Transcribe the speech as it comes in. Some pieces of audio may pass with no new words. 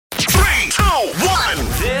1.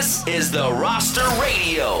 This is the Roster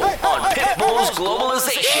Radio on Pitbull's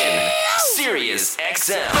Globalization, Sirius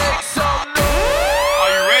XM. Are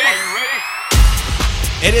you ready?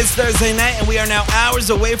 It is Thursday night, and we are now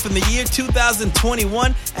hours away from the year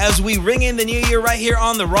 2021 as we ring in the new year right here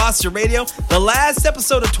on the Roster Radio. The last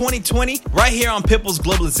episode of 2020 right here on Pitbull's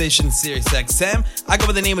Globalization, Sirius XM. I go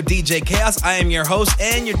by the name of DJ Chaos. I am your host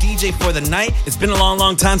and your DJ for the night. It's been a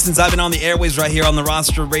long time since I've been on the airwaves right here on the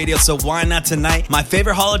Roster Radio, so why not tonight? My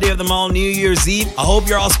favorite holiday of them all, New Year's Eve. I hope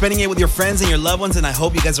you're all spending it with your friends and your loved ones, and I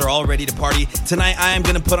hope you guys are all ready to party. Tonight, I am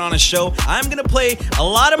going to put on a show. I'm going to play a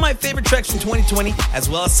lot of my favorite tracks from 2020,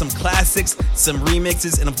 as well as some classics, some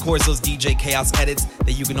remixes, and of course those DJ Chaos edits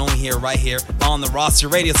that you can only hear right here on the Roster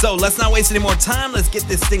Radio. So let's not waste any more time. Let's get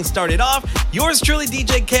this thing started off. Yours truly,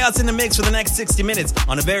 DJ Chaos, in the mix for the next 60 minutes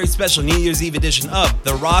on a very special New Year's Eve edition of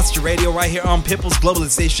the Roster Radio right here on Pitbull's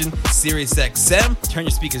Globalization, Sirius XM. Turn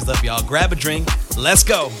your speakers up, y'all. Grab a drink. Let's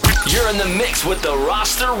go. You're in the mix with the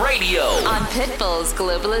Roster Radio on Pitbull's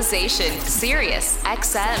Globalization, Sirius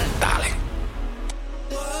XM. Dale.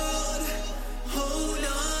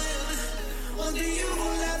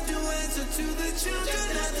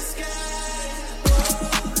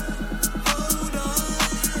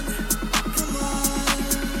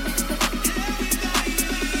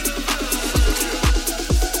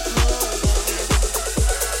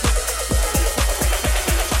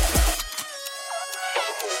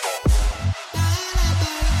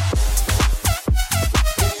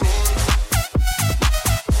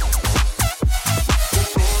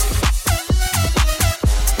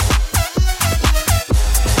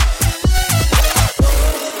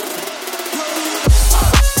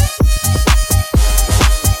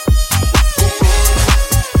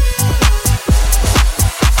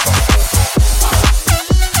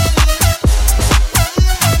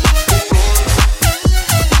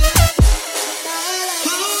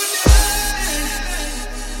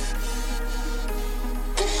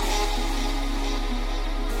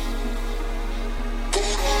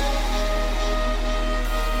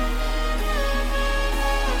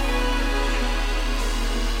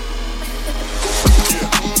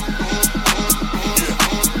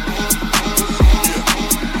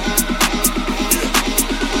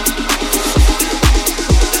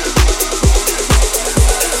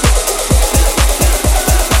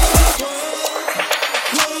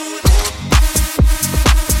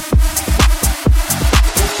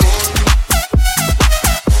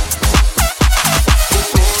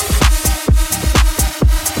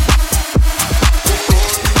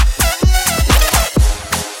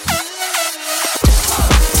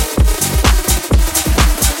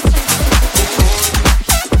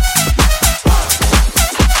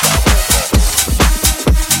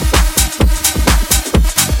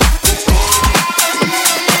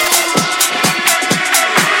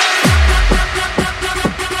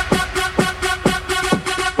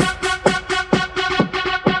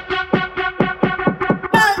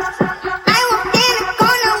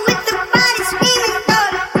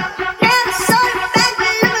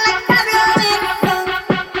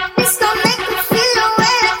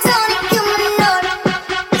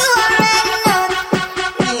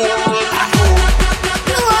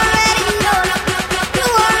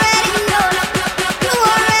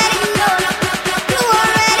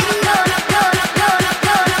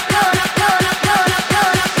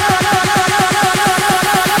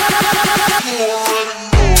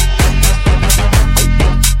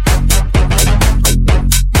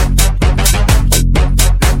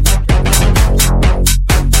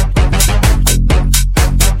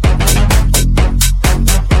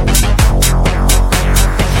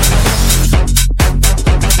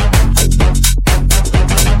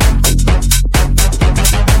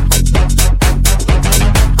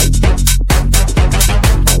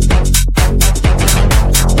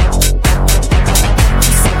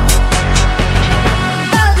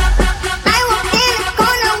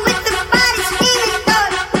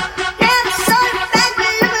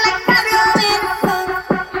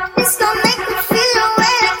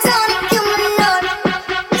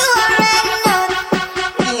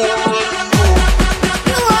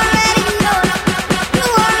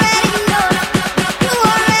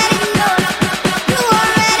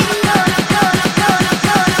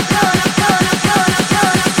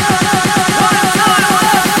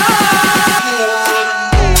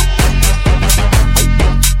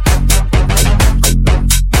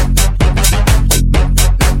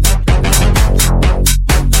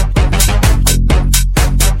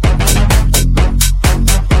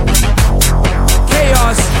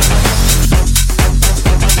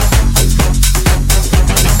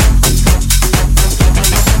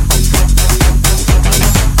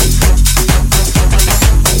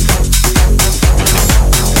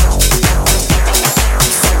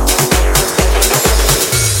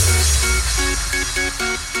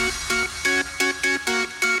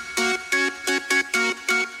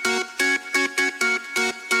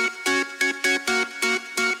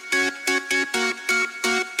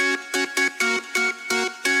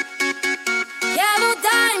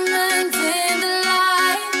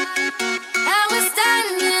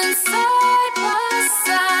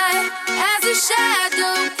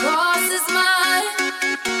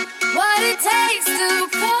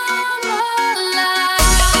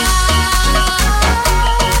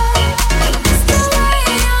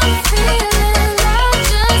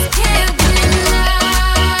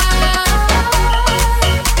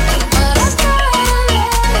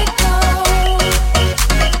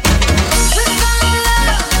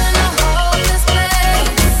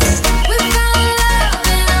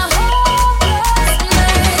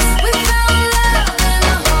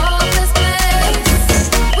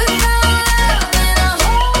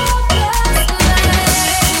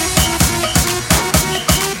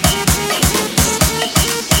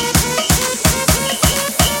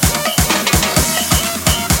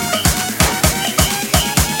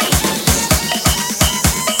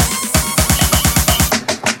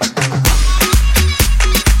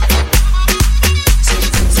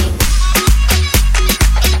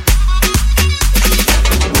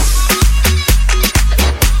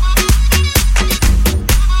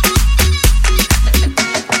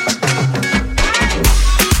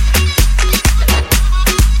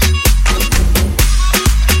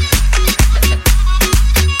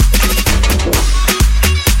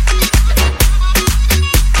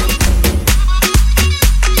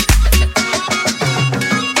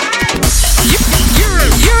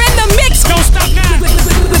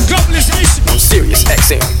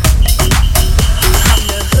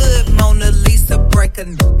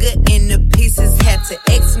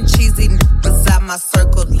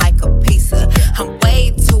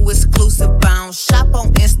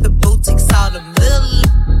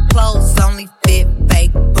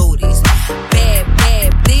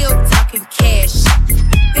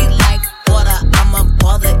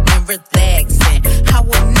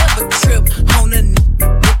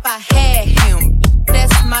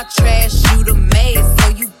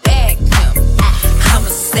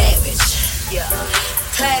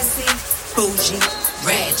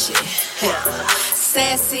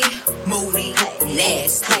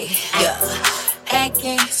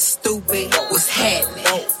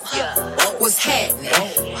 what's happening?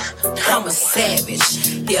 I'm a savage,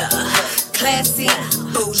 yeah. Classy,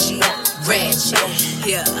 bougie, ratchet,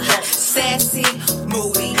 yeah. Sassy,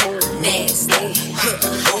 moody, nasty,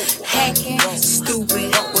 hacking,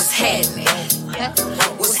 stupid, what's happening?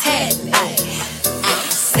 What's happening? I'm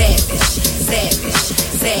savage, savage,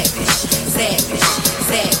 savage, savage, savage,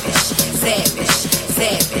 savage, savage,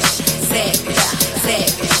 savage, savage, savage,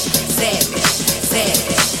 savage,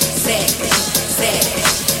 savage, savage,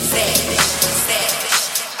 savage, savage.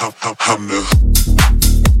 I'm the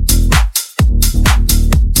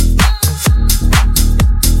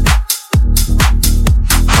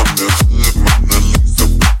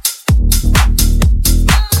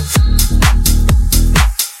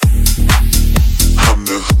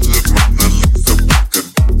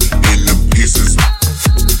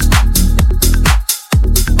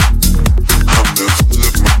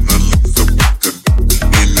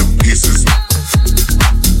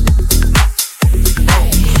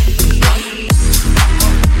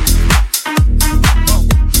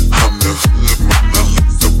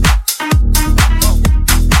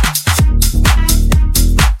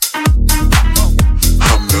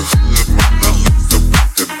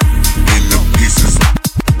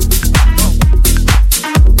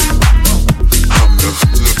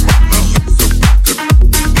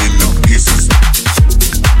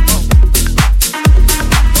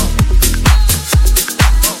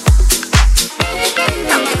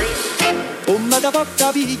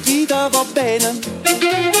va bene,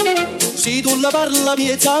 se tu la parla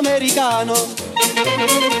miezza americano,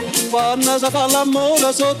 quando si fa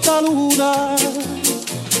l'amore sotto la luna,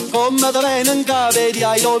 come te viene che vedi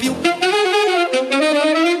I love you,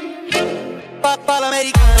 papà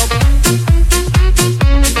l'americano.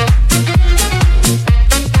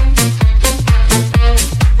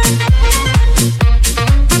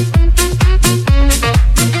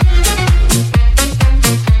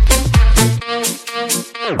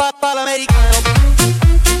 Papà l'americano.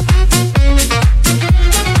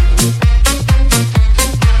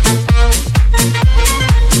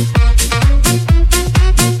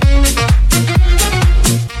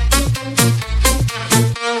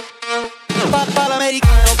 Papà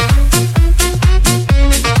l'americano.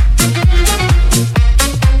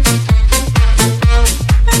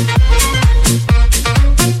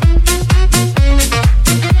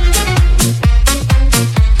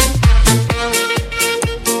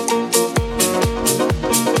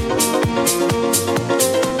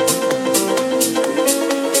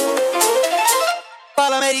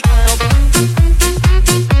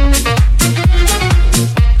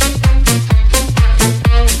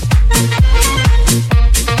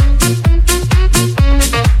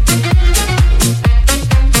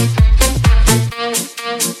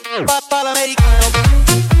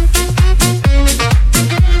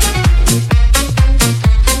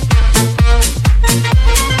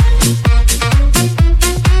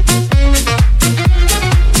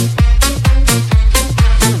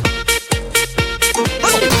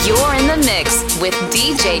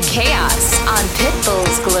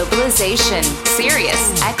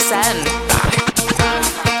 Sirius XM.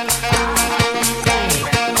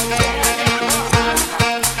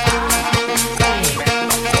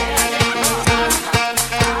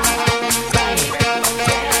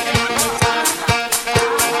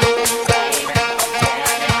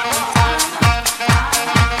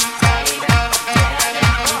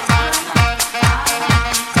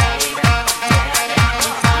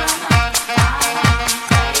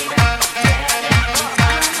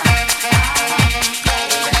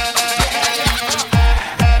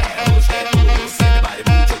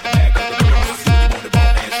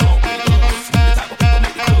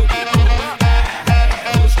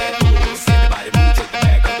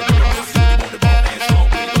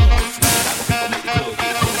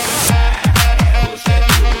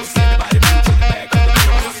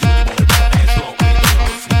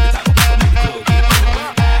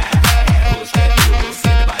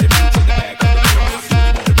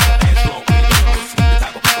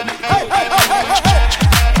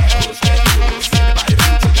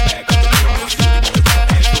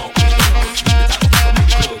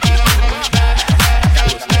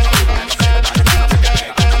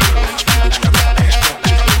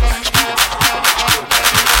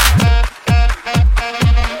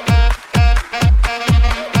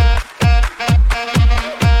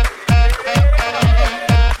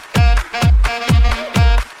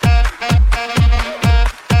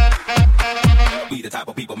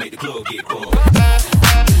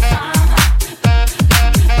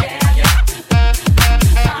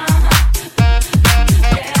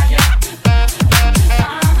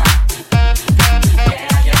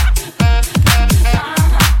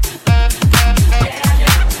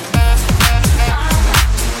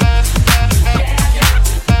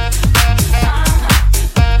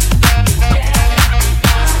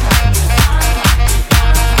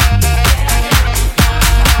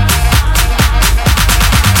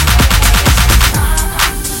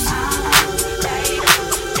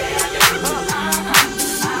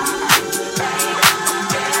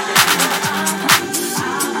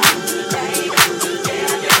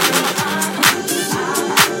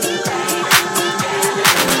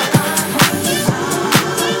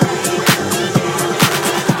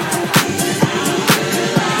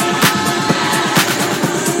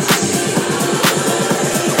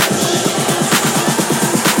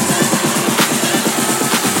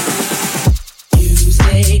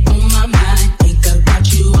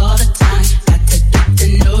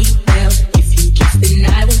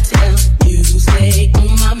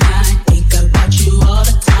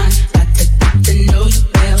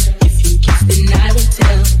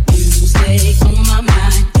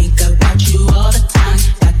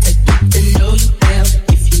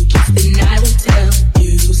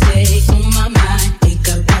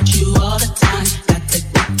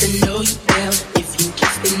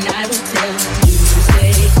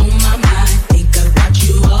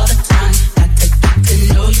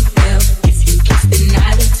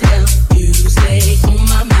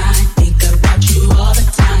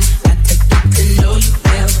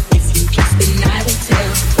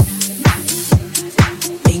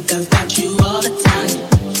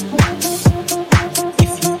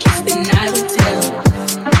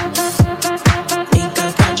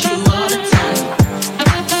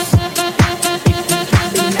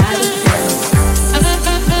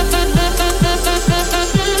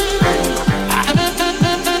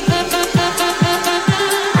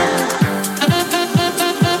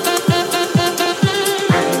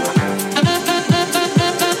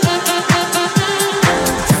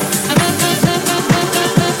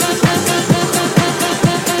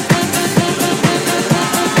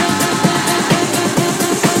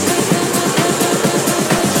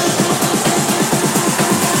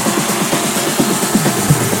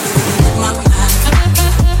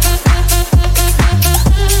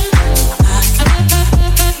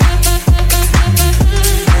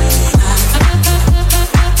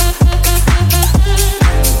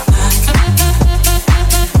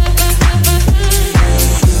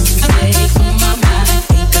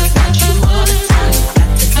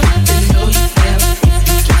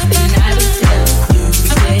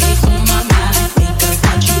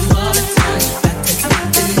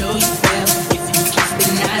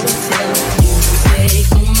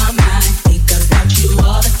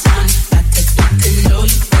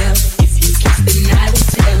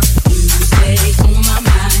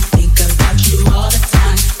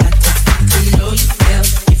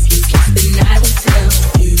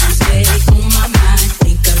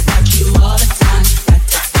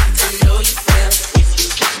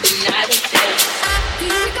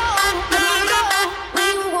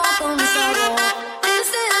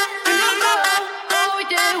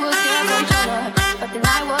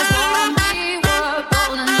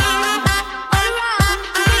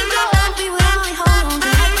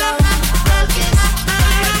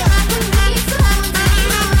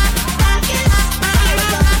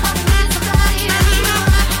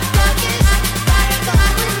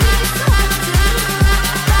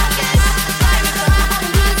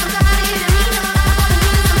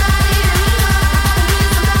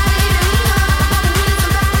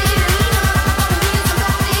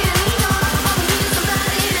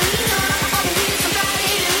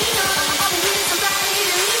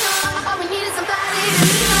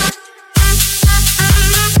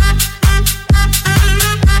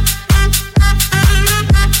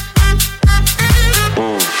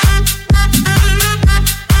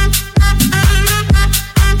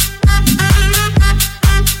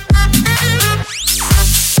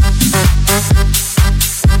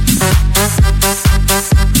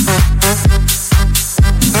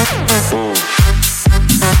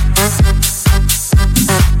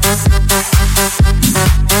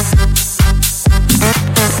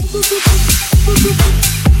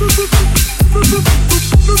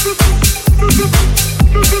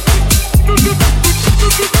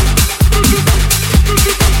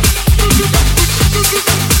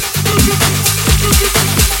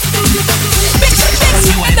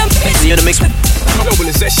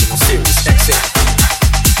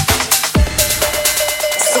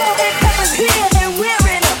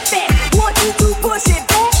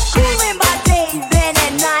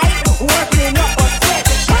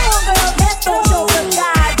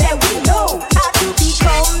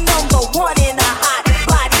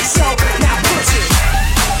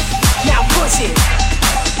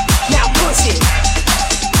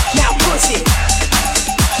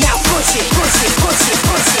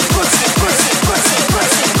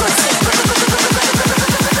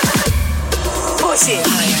 Push it.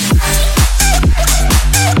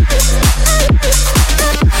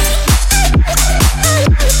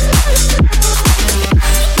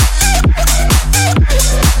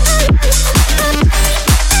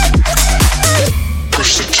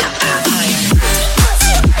 Push the tempo.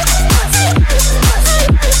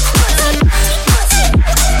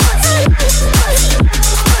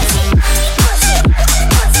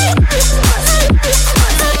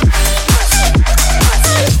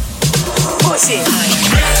 Push it.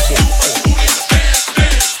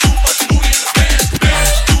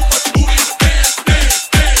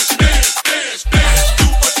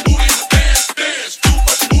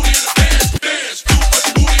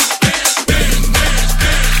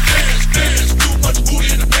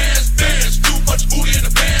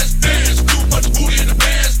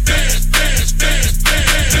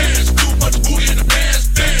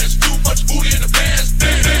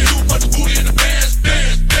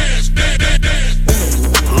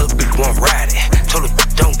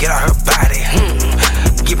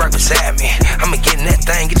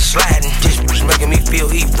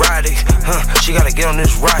 She gotta get on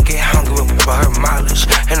this rocket. I don't give a fuck about her mileage.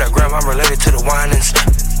 And her grandma related to the whinings.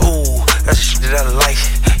 Ooh, that's the shit that I like.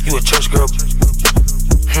 You a church girl.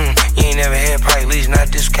 You ain't never had probably at least not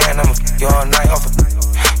this kind. I'ma f you all night off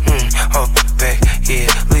off back. Yeah,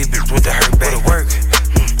 leave bitch with the hurt back. Where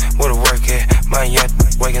the work at? My young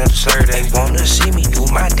waking up to serve. They wanna see me do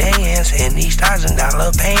my dance in these $1,000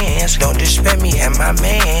 pants. Don't disrespect me and my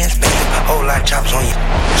mans. Bam, whole lot of chops on you.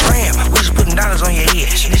 Scram, we just putting dollars on your head.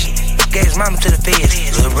 Gave his mama to the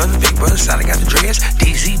feds. Little brother, big brother, side I got the dreads.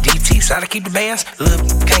 DZ, DT, side I keep the bands. Little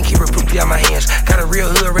can't keep her poopy out my hands. Got a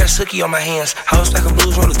real hood red sookie on my hands. Whole stack of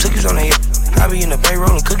blues, roll the cookies on the head. I be in the bay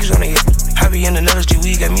rolling cookies on the head. I be in the nutters, G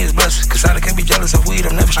weed got me as blessed. Cause I can't be jealous of weed,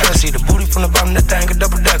 I'm never stressed. See the booty from the bottom, that thing a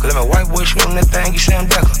double decker. Let my white boy shoot on that thing, you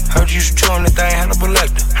Sam Decker. Heard you used to chew on that thing, had a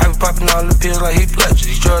selector. I be popping all the pills like Heath Ledger.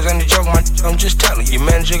 These drugs ain't a joke, I'm just telling. Your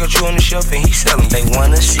manager got you on the shelf and he selling. They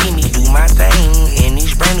wanna see me do my thing in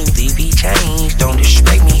these brand new VV chains. Don't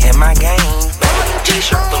disrespect me and my game.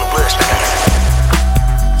 T-shirt full of blood stains.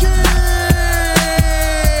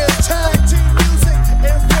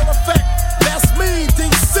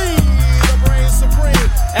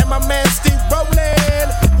 And my man Steve Rowland,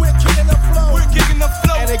 we're kicking the flow.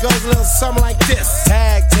 And it goes a little something like this.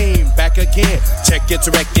 Tag team, back again. Check it,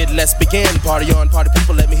 direct it, let's begin. Party on, party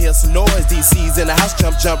people, let me hear some noise. DC's in the house,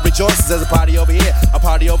 jump, jump, rejoices. There's a party over here, a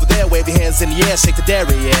party over there. Wave your hands in the air, shake the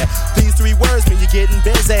dairy, yeah. These three words mean you're getting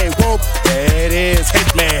busy. Whoa, there it is,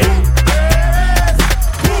 Hitman.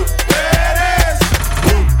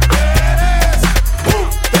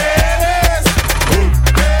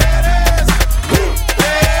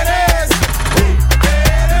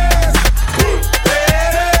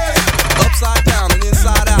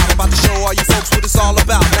 It's all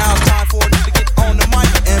about. Now it's time for a nigga to get on the mic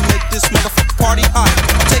and make this motherfucking party hot.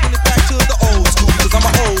 I'm taking it back to the old school, cause I'm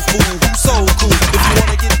an old fool who's so cool. If you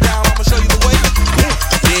wanna get down, I'ma show you the way.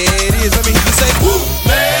 Yeah, it is. Let me hear you say, woo,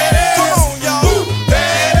 badass. Come on, y'all. Woo,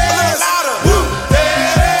 badass. A little louder. Woo,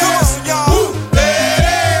 badass. Come on, y'all. Woo,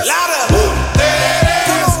 badass. Louder. Woo, badass.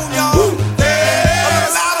 Come on, y'all. Woo, badass. A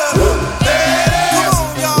little louder. Woo, badass. Come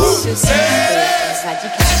on, y'all. Woo, badass.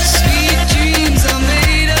 Sweet dreams are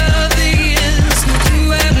made of these.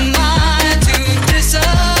 Who am I to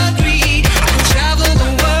disagree? I travel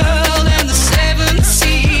the world and the seven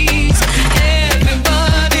seas.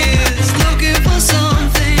 Everybody's looking for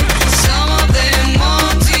something. Some of them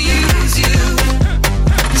want to use you.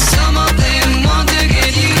 Some of them want to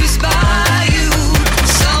get used by you.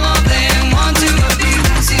 Some of them want to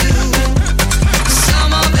abuse you.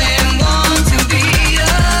 Some of them want to be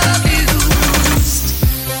abused.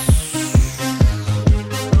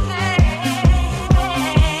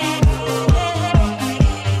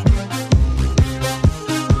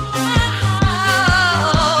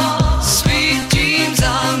 Sweet dreams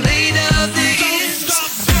are made of these.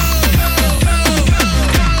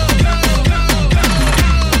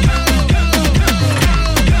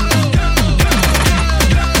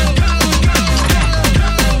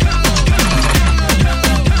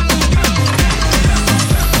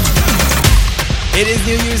 It is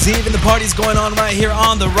New Year's Eve and the party's going on right here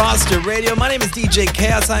on the Roster Radio. My name is DJ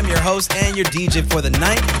Chaos. I'm your host and your DJ for the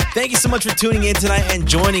night. Thank you so much for tuning in tonight and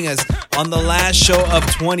joining us on the last show of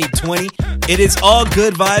 2020. It is all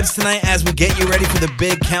good vibes tonight as we get you ready for the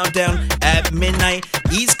big countdown at midnight.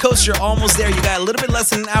 East Coast, you're almost there. You got a little bit less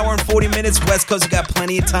than an hour and 40 minutes. West Coast, you got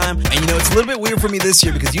plenty of time. And you know, it's a little bit weird for me this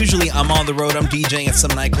year because usually I'm on the road, I'm DJing at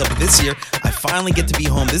some nightclub. But this year, I finally get to be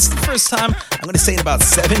home. This is the first time, I'm going to say in about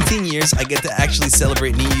 17 years, I get to actually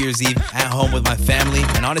celebrate New Year's Eve at home with my family.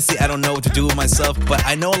 And honestly, I don't know what to do with myself, but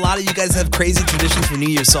I know a lot of you guys have crazy traditions for New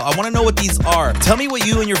Year's, so I want to know what these are. Tell me what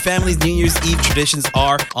you and your family's New Year's Eve traditions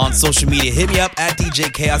are on social media. Hit me up at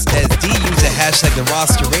DJ Chaos SD. Use the hashtag The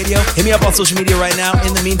Roster Radio. Hit me up on social media right now.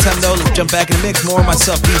 In the meantime, though, let's jump back in the mix. More of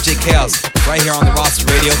myself, DJ Chaos, right here on The Roster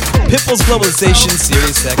Radio. Pitbull's Globalization,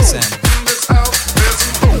 Sirius XM.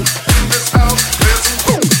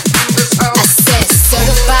 I said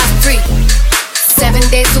certified free, 7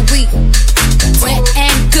 days a week. Wet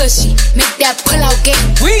and gushy, make that pull out get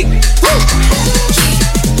weak.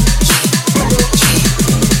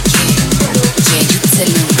 Yeah, you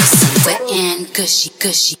tellin' me some wet and gushy,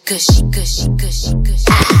 gushy, gushy, gushy, gushy, gushy.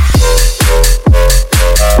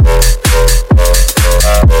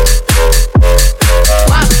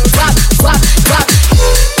 Wop, wop, wop, wop.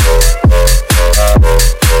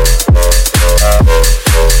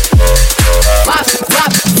 Wop,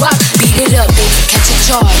 wop, wop. Beat it up, baby, catch a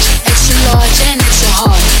charge. Extra large and extra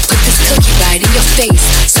hard. Put this cookie right in your face.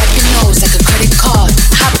 Swipe your nose like a credit card.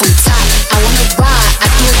 Hop on top, I wanna ride. I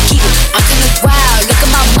do a geek, I'm kinda wild. Look at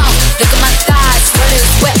my mouth, look at my thighs. Sweat is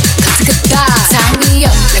wet, come take a dive. Tie me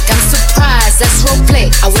up like I'm surprised. That's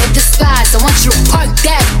roleplay, I wear disguise. I want you to park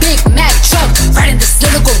that Big Mac truck right in this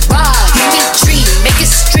little garage. Make it dream, make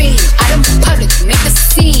it stream. I don't public, make a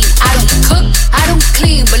scene. I don't cook, I don't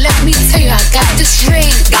clean, but let me tell you, I got this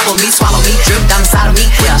ring. Gobble me, swallow me, drip down inside of me.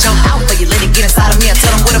 Quick jump out, but you let it get inside of me. I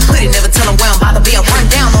tell them where to put it, never tell them where I'm about to be. I run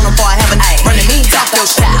down on them before I have an eye. Running me, talk your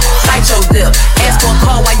style, bite your lip. Ask for a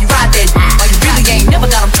call while you ride that. While you really ain't never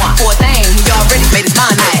got him for a thing. He already made his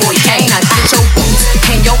mind up before he came. Now get your boots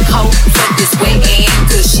and your coat, but this wet and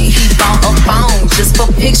gushy. He bought a phone just for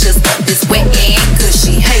pictures of this wet and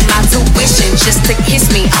gushy. Hey, my tuition just to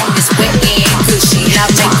kiss me on this wet and gushy. Now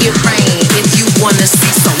make it rain if you wanna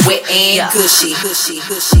see some wet and gushy. Gushy,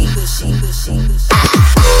 gushy, gushy, gushy, gushy.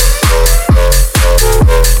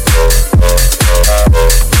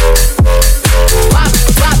 Wop,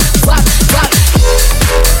 wop, wop, wop.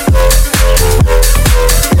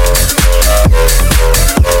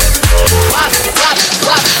 Wop, wop,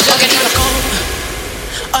 wop. Look at the cold.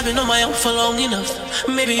 I've been on my own for long enough.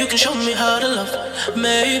 Maybe you can show me how to love.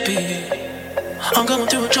 Maybe I'm going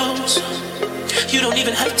through a drought. You don't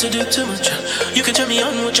even have to do too much. You can turn me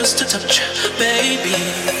on with just a touch, baby.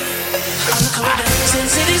 I look around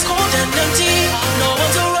since city's cold and empty. No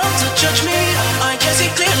one's around to judge me. I can see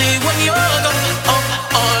clearly when you're gone.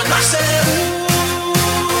 And I say, ooh,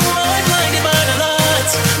 I'm blinded by the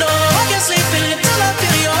lights. No, I can't sleep until I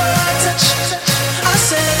feel your touch. I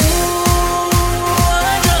say, ooh,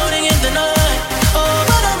 I'm drowning in the night. Oh,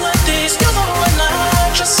 but I'm like this, you're the one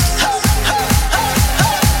I trust.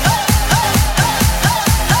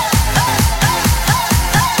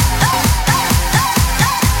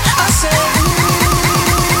 I say, ooh.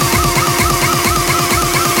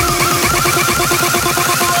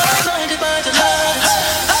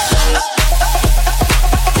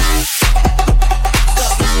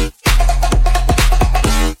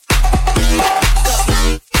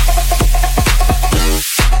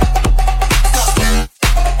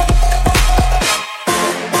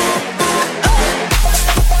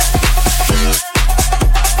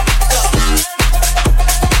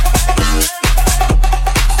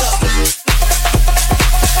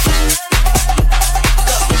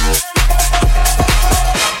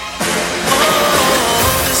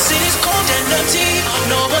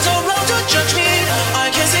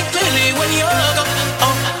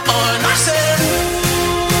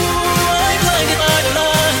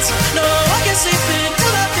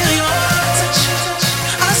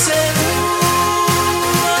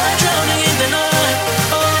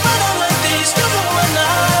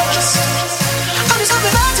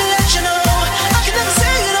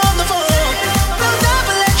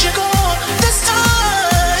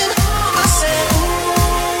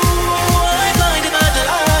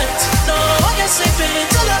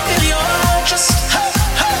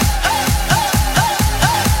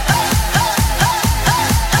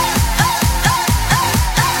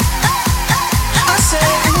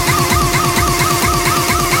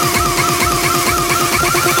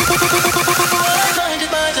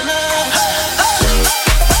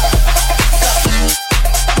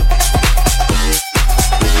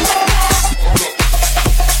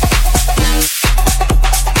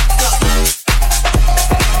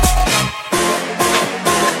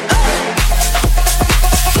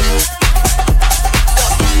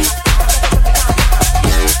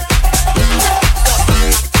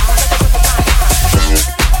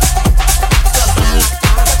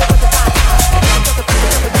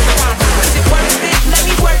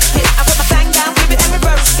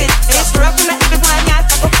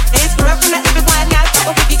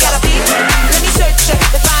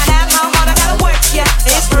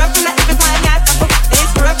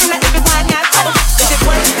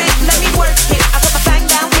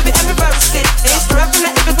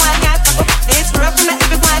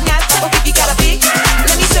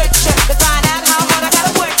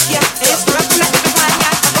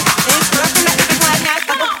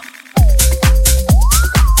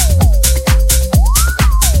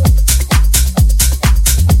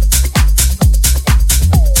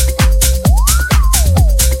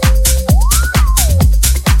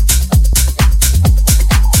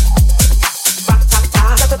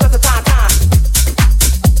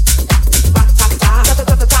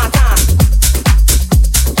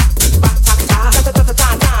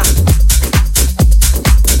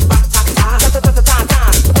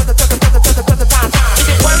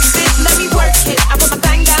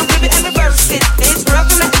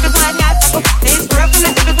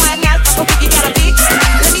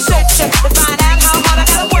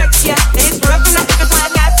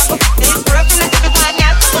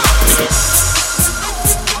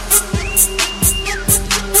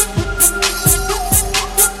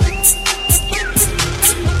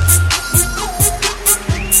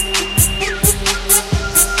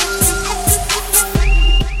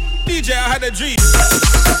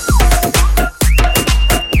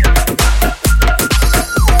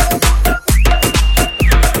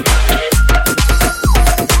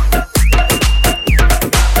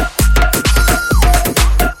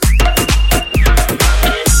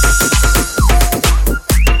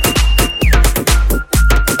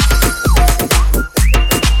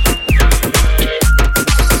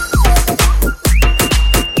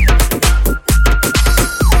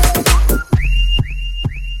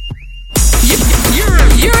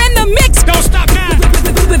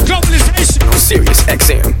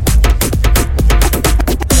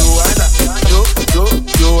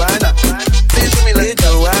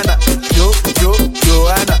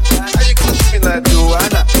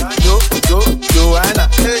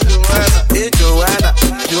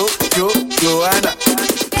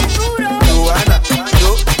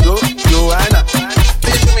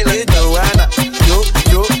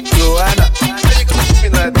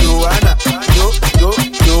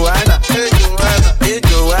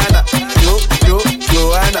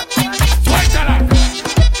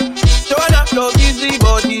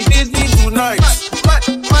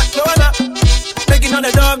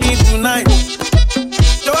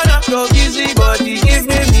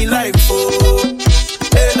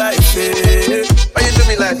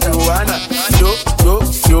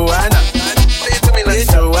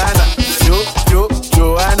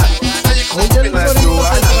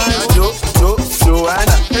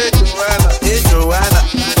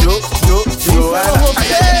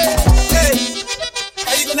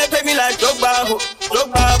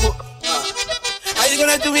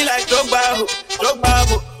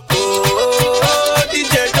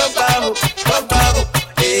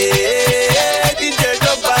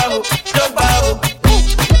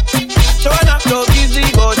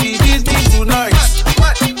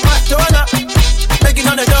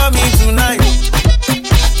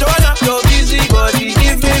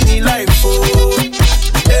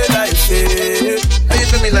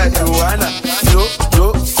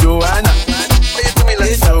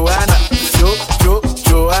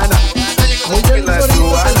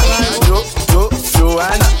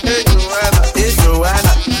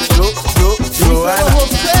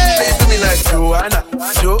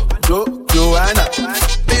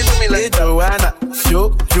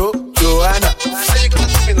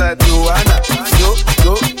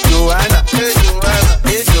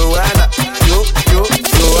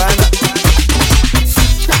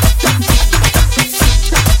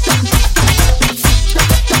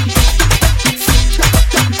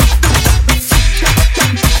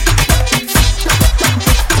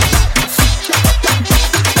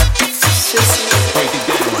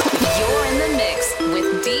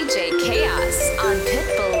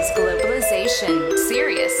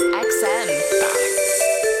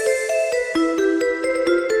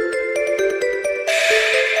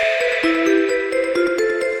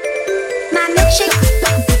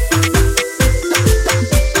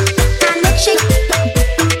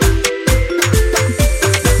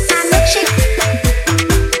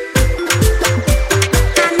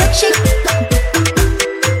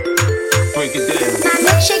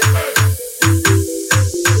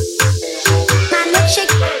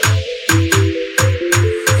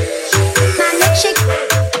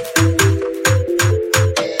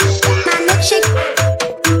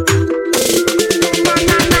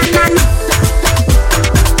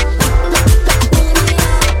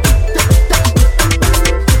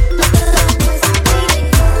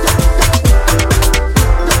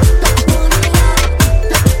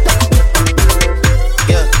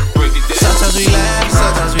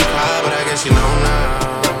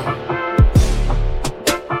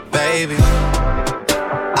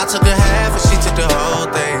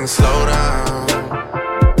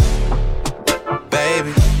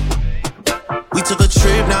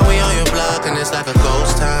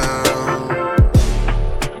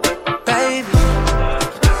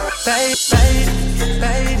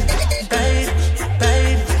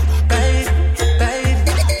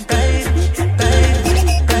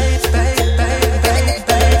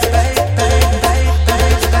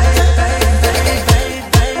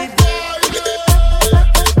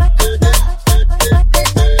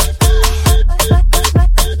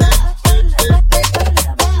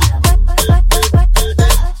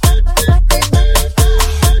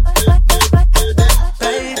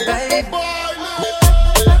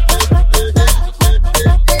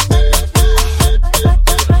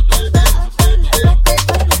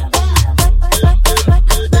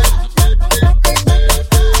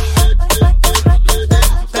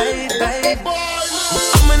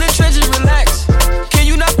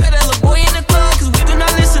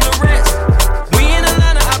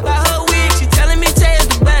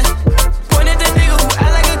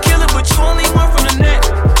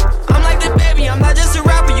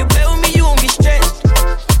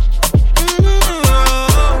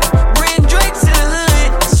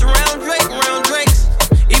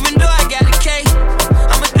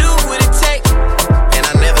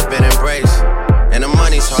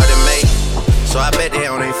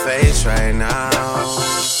 now.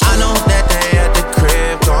 I know that they at the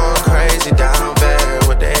crib going crazy down bad.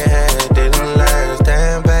 What they had didn't last,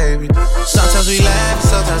 damn baby. Sometimes we laugh,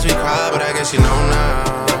 sometimes we cry, but I guess you know now.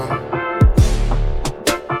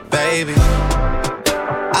 Baby,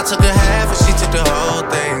 I took a half and she took the whole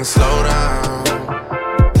thing. Slow down,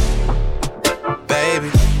 baby.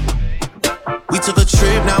 We took a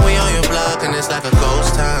trip, now we on your block and it's like a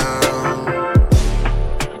ghost town.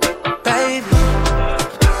 Baby,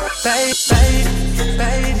 baby,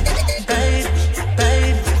 baby, baby,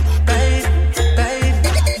 baby.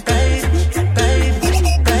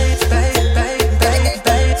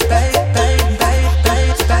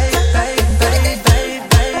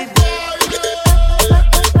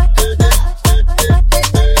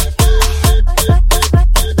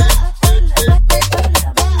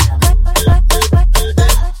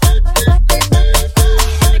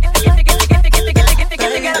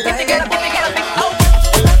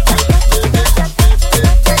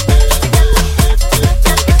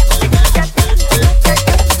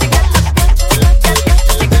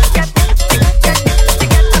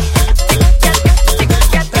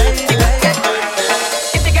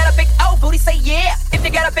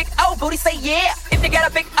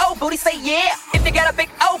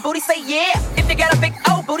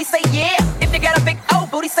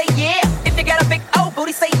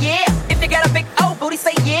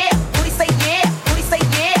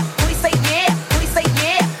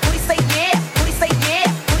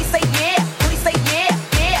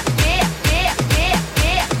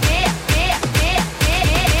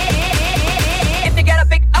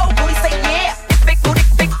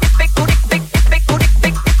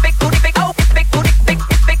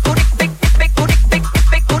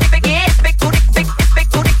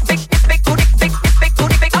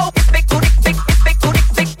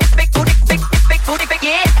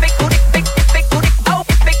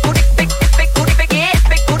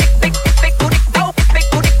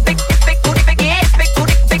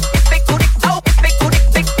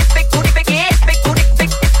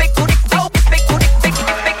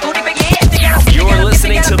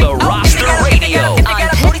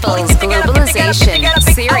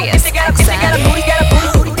 Sirius XM.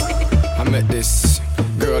 I met this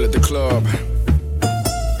girl at the club.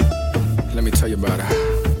 Let me tell you about her.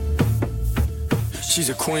 She's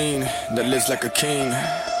a queen that lives like a king.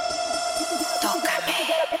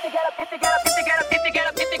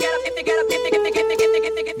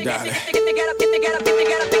 Dale.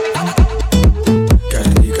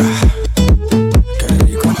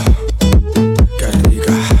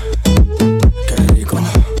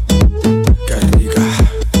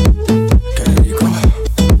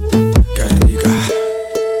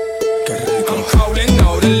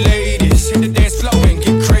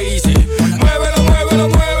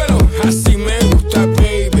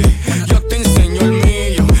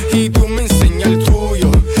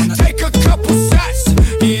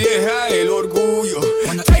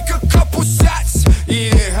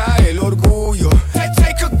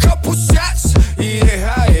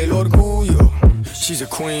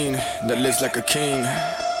 Like a king.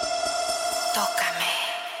 Tócame.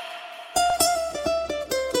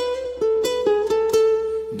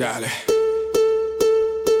 Dale.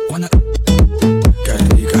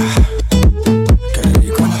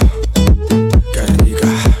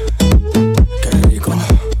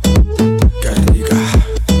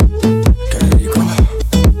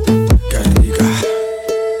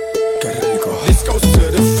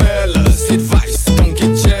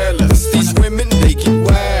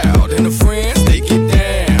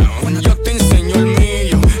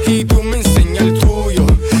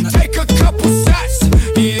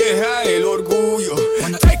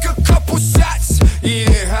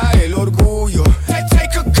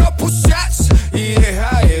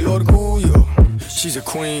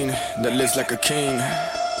 Like a king.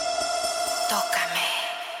 Tócame.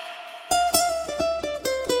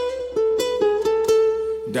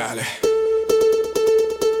 Dale.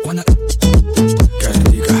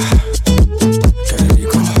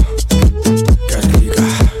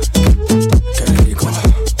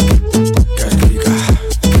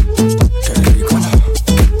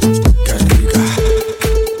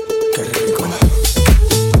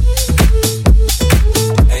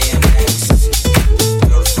 Hey,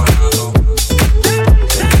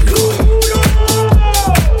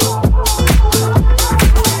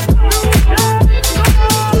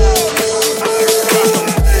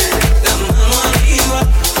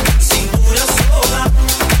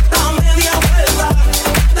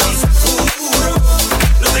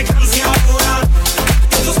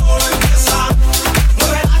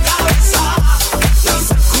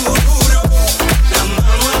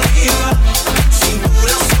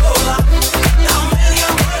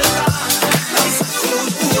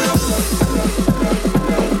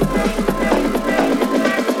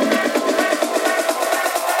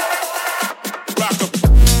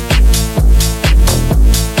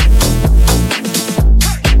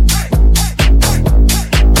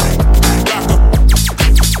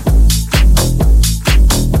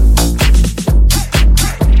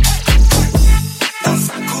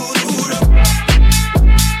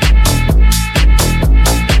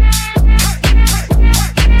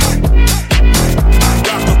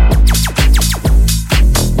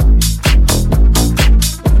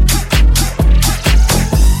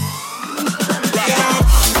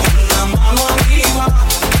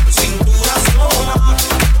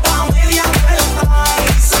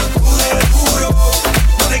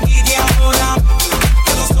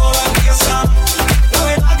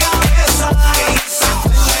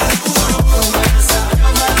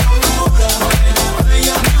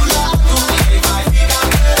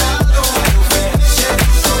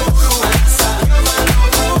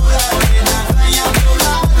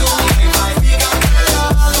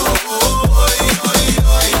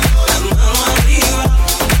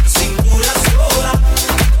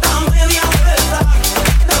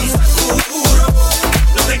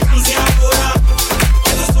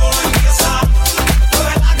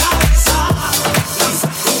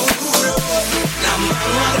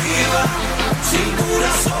 arriba,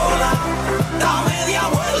 cintura sola, da media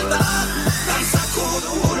vuelta, danza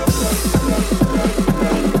kuduro.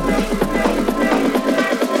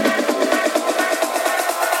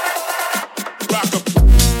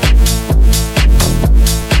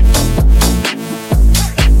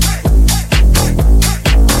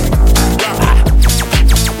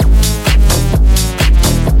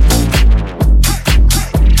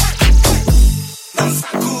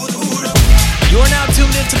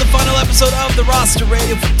 Episode of the Roster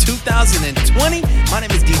Radio for 2020. My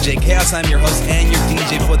name is DJ Chaos. I'm your host and your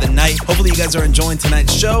DJ for the night. Hopefully you guys are enjoying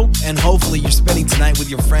tonight's show, and hopefully you're spending tonight with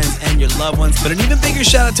your friends and your loved ones. But an even bigger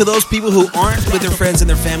shout out to those people who aren't with their friends and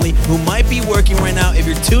their family, who might be working right now. If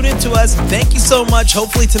you're tuned into us, thank you so much.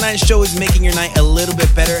 Hopefully tonight's show is making your night a little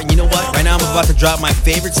bit better. And you know what? Right now I'm about to drop my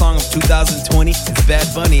favorite song of 2020. It's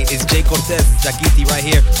Bad Bunny. It's Jay Cortez. It's Jaquiti right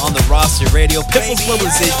here on the Roster Radio. Pitbull's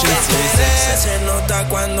Globalization Series XM.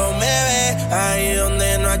 Ahí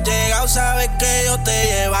donde no has llegado, sabes que yo te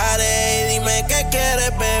llevaré. Y dime qué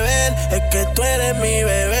quieres beber, es que tú eres mi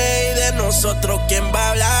bebé. Y de nosotros, ¿quién va a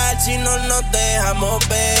hablar si no nos dejamos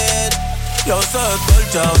ver? Yo sé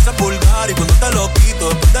dolce, a veces vulgar. Y cuando te lo quito,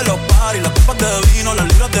 después de los paris, las copas de vino, las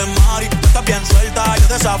libras de mari. Tú estás bien suelta, yo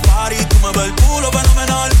de safari. Tú me ves el culo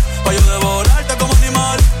fenomenal, pa' yo devorarte como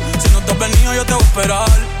animal. Si no te has venido, yo te voy a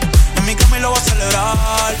esperar. En mi cama y lo voy a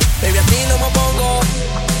celebrar. Baby, a ti no me pongo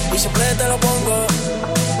y siempre te lo pongo.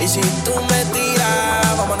 Y si tú me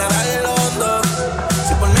tiras, vamos a nadar en lo hondo.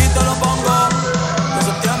 Si por mí te lo pongo, de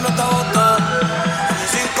septiembre hasta agosto. En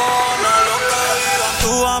mis 5 no lo que digan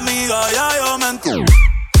tu amiga, ya yo me entiendo.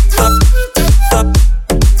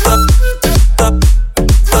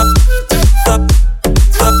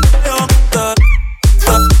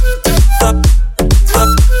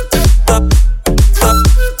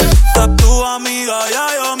 Tu amiga, ya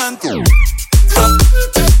yo me entiendo.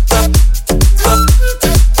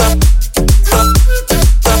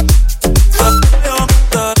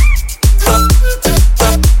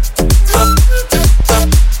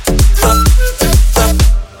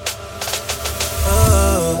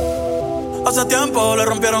 Hace tiempo le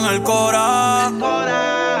rompieron el cora.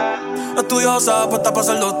 Estudiosa, puesta para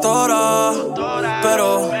ser doctora.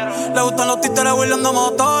 Pero le gustan los títeres huirleando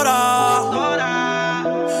motora.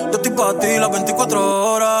 Yo estoy pa' ti las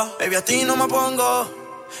 24 horas. Baby, a ti no me pongo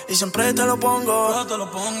y siempre te lo pongo.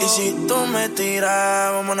 Y si tú me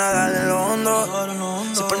tiras, vamos a nadar en lo hondo.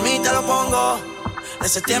 Si por mí te lo pongo, de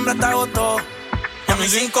septiembre hasta agosto. Y a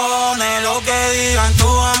mis rincones, lo que digan tu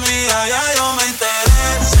amiga, ya yo me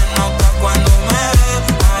enteré. Se nota cuando me ves,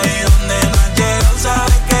 ahí donde no has llegado,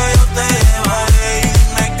 sabes que yo te llevaré. Y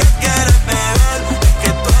dime qué quieres beber, es que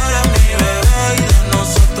tú eres mi bebé. Y de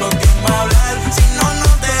nosotros, ¿quién va a hablar si no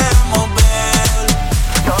nos dejamos ver?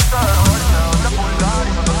 Yo te doy, te pulgar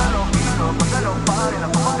y no te lo quito. Después de los paris,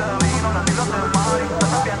 las copas de vino, las libras de mari. Tú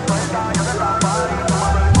estás bien suelta, yo de safari. Tú me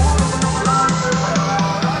ves el culo fenomenal.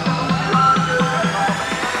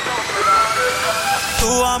 Tu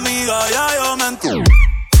amiga, ya yo me entiendo.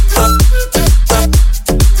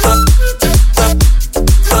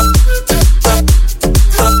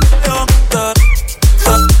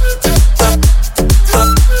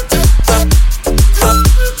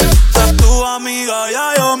 Tu amiga, ya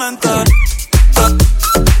yo me entiendo.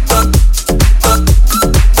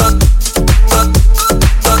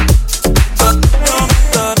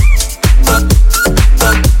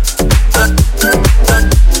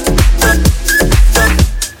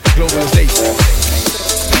 Globalization.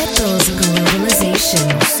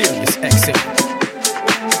 Sirius XM.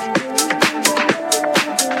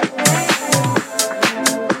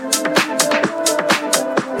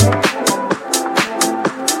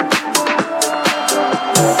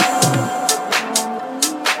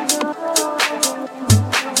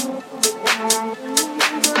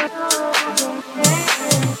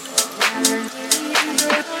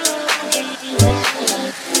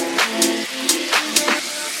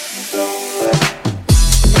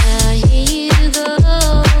 Now here you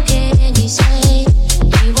go, can you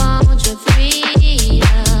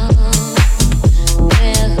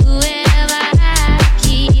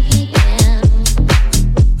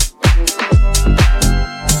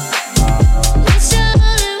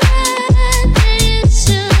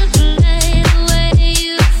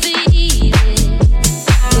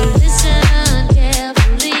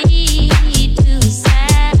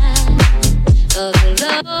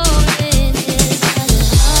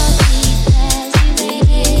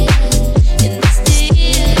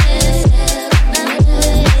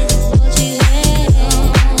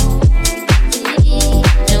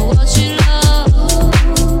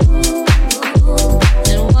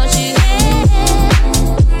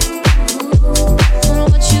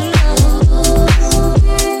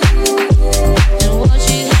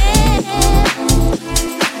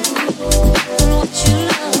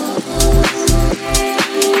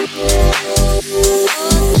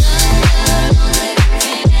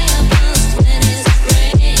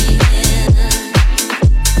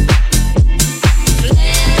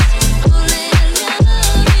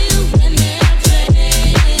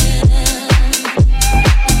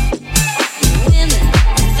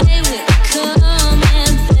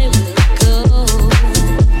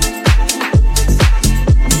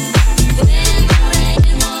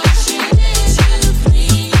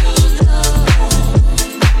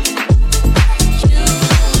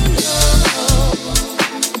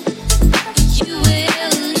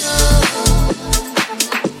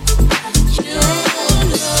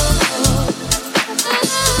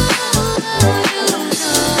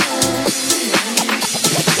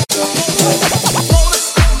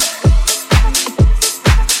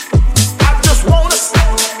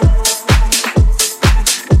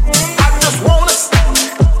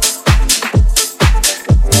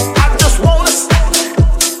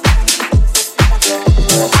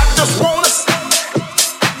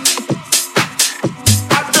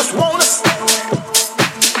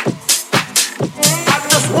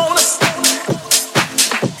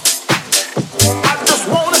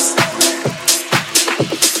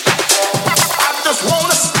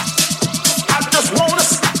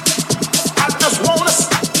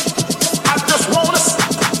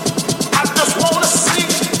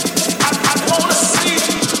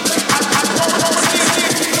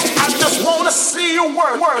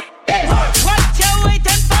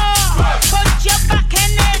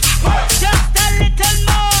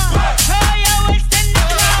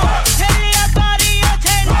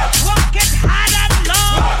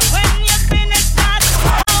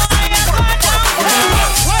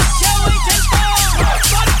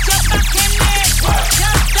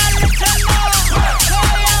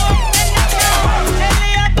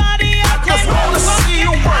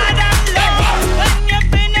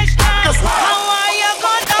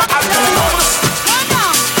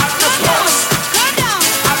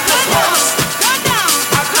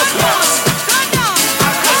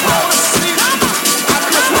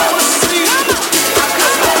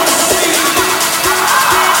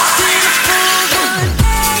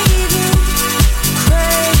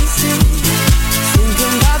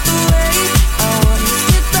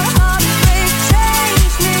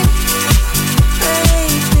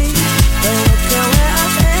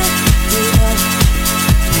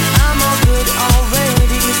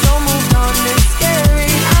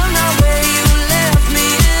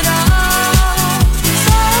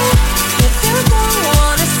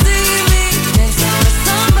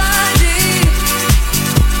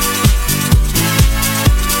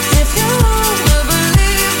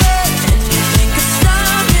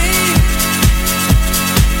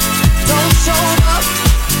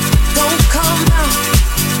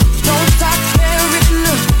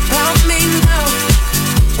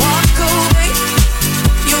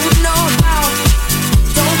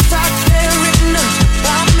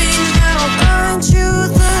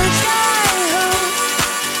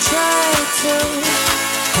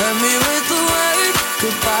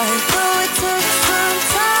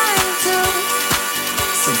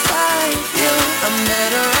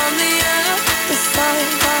met her on the other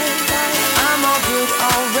side. I'm all good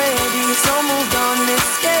already, so moved on, it's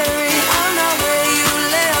scary. I'm not where you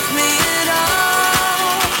left me at all.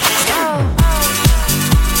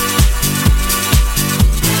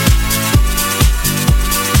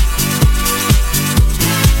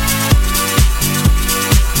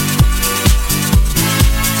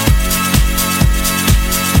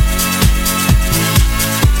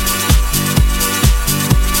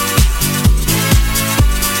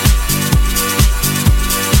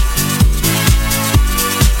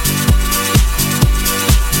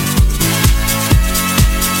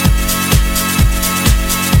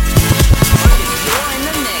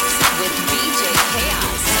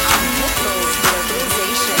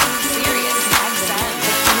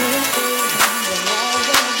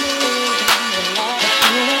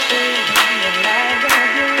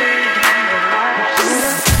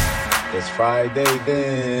 Friday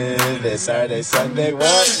then, then Saturday, Sunday,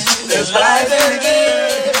 what? It's Friday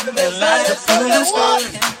again, it's like a Sunday, what?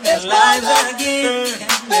 It's live again,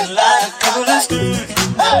 it's like a coolest,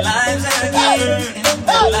 live again,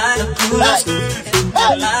 like a coolest,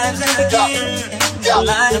 live again,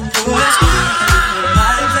 like a coolest,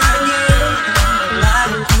 live again, like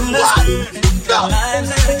a coolest, live again,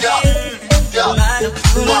 like a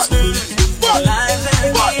coolest, live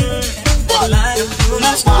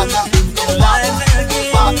again,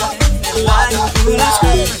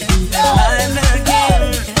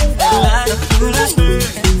 like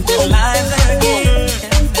a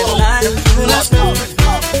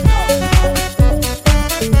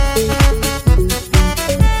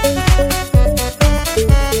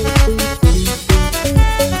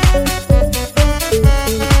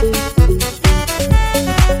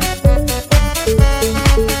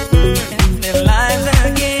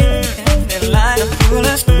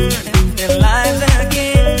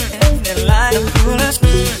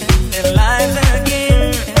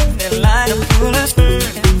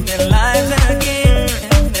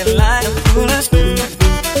coolest.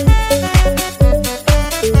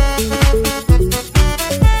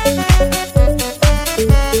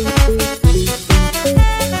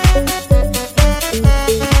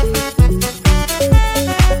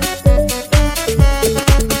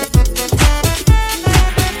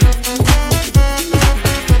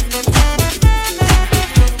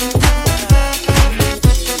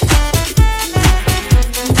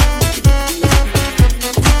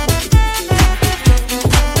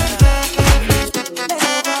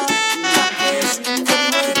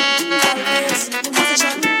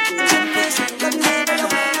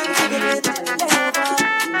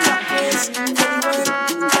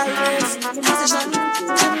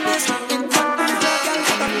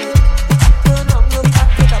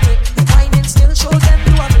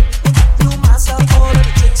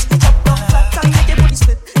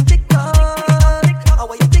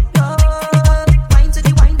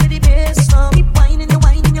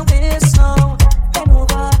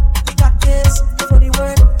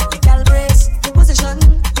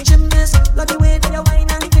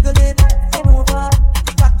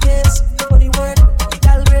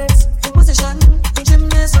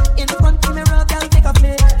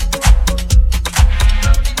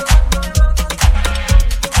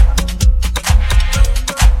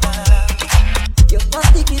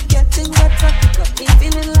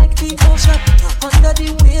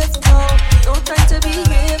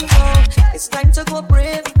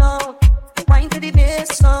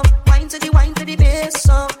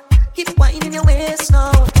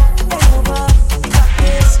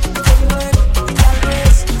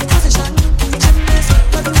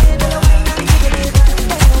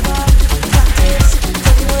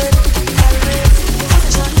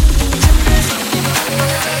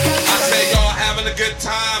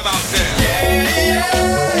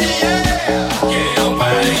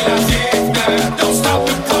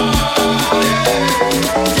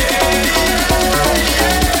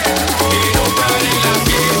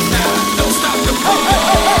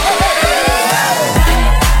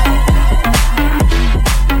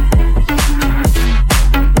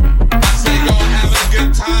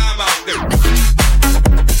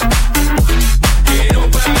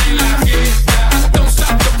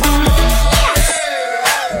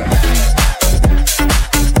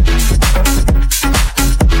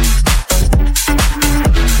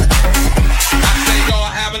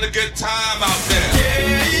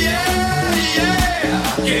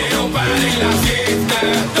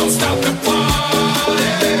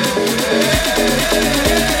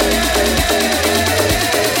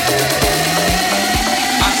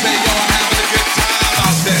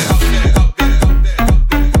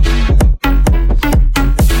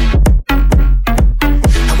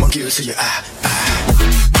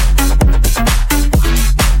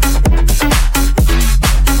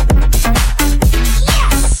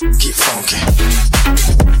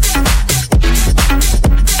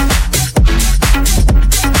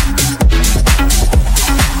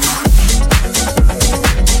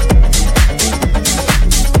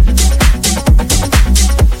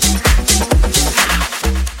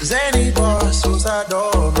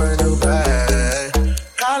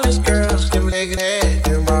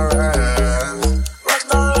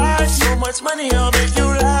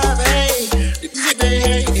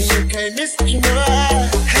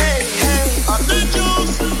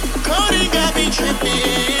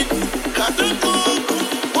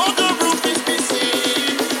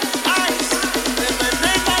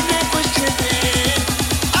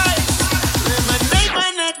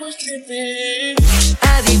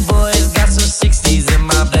 Addy boys got some 60s in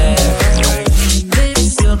my bag.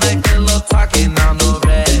 Lips feel like they're low talking on the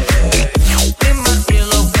red. In my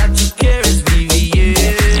earlobe got 2 carats,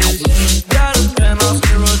 VVS. Got a penthouse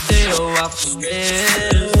in Rodeo off the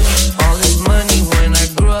strip. All this money when I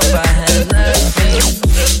grew up I had nothing.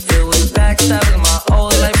 Filled with backstabbing my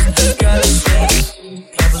whole life, just gotta say.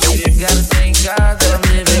 Gotta thank God that I'm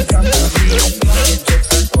living comfortably. Get jokes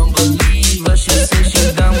I don't believe, but she said she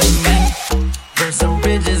done with me. Burn some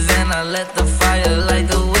bridges and I let the fire light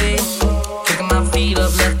the way. Kicking my feet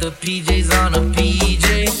up, left the PJs on a PJ.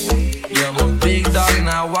 Yeah, I'm a big dog and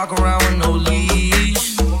I walk around with no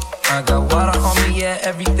leash. I got water on me, yeah,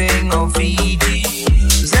 everything on Fiji.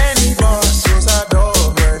 Zany boss, suicide door,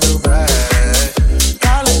 brand new bag.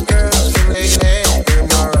 College girls, give me head in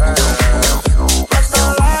my ride.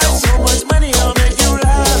 Rockstar life, so much money, I'll make you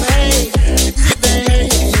laugh. Hey,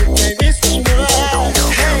 you can't miss what you know.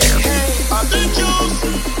 Hey, off the juice,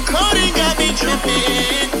 coding got me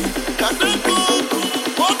tripping. Got the book,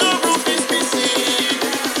 on the roof is missing.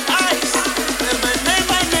 Ice, lemonade,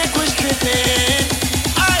 my neck was tripping.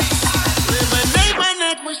 Ice, lemonade, my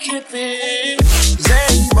neck was tripping.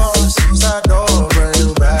 Zany boss, suicide door, brand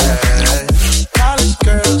new bag. College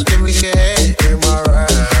girls, give me head in my ride.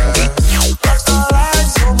 Rockstar life,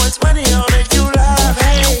 so much money, I'll make you laugh.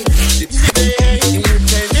 Hey, you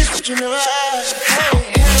can't miss what you never had. Hey,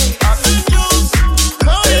 off the juice,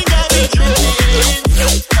 coding got me tripping.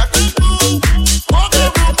 Got the boot, on the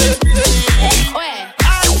roof is missing. Ice,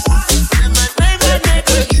 lemonade, my neck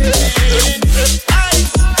was tripping.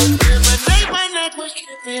 Ice, lemonade, my neck was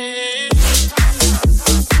tripping.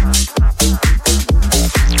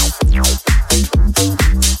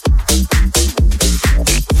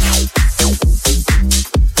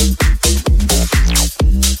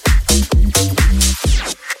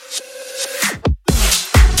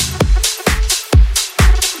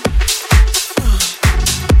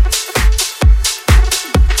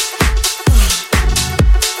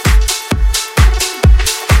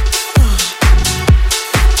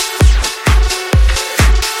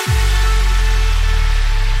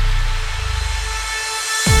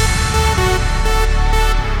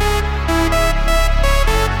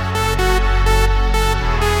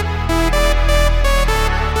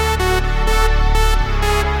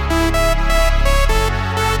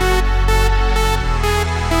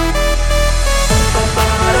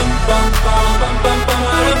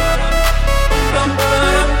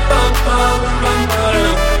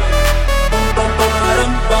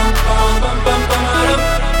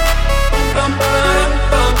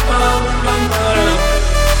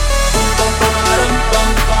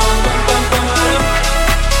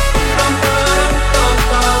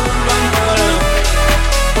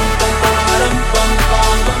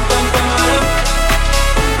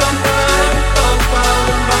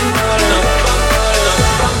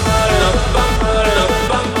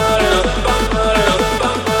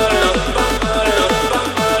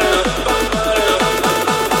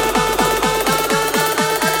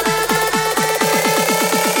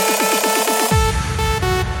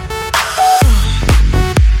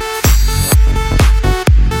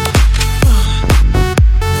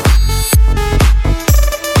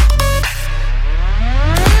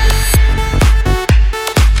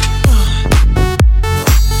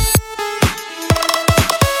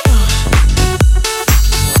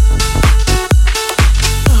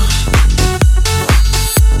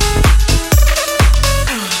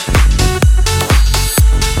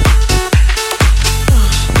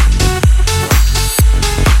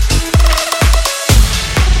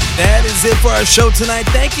 It for our show tonight.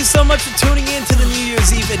 Thank you so much for tuning in to the New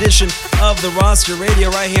Year's Eve edition of the Roster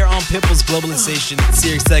Radio right here on Pitbull's Globalization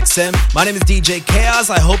Sirius XM. My name is DJ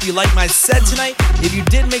Chaos. I hope you liked my set tonight. If you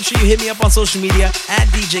did, make sure you hit me up on social media at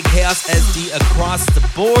DJ Chaos SD across the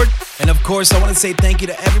board. And of course, I want to say thank you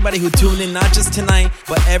to everybody who tuned in, not just tonight,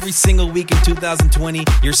 but every single week in 2020.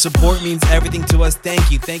 Your support means everything to us.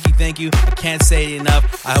 Thank you, thank you, thank you. I can't say it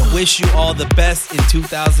enough. I wish you all the best in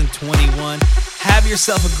 2021. Have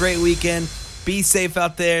yourself a great weekend. Be safe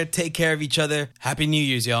out there. Take care of each other. Happy New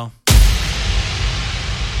Year's, y'all.